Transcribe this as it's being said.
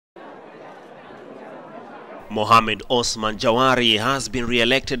Mohamed Osman Jawari has been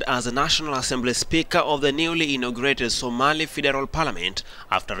re-elected as the National Assembly Speaker of the newly inaugurated Somali Federal Parliament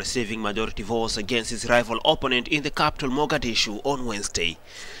after receiving majority votes against his rival opponent in the capital Mogadishu on Wednesday.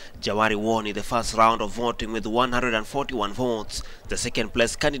 Jawari won in the first round of voting with 141 votes. The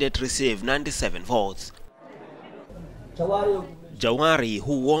second-place candidate received 97 votes. Jawari,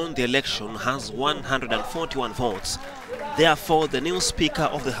 who won the election, has 141 votes. Therefore, the new Speaker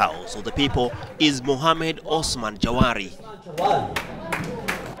of the House of the People is Mohamed Osman Jawari.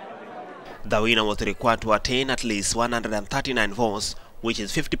 The winner was required to attain at least 139 votes, which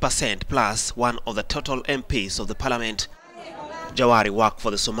is 50% plus one of the total MPs of the parliament. Jawari worked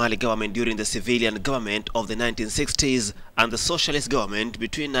for the Somali government during the civilian government of the 1960s and the socialist government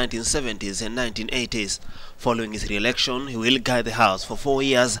between 1970s and 1980s. Following his re-election, he will guide the House for 4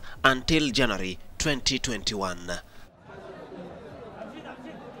 years until January 2021.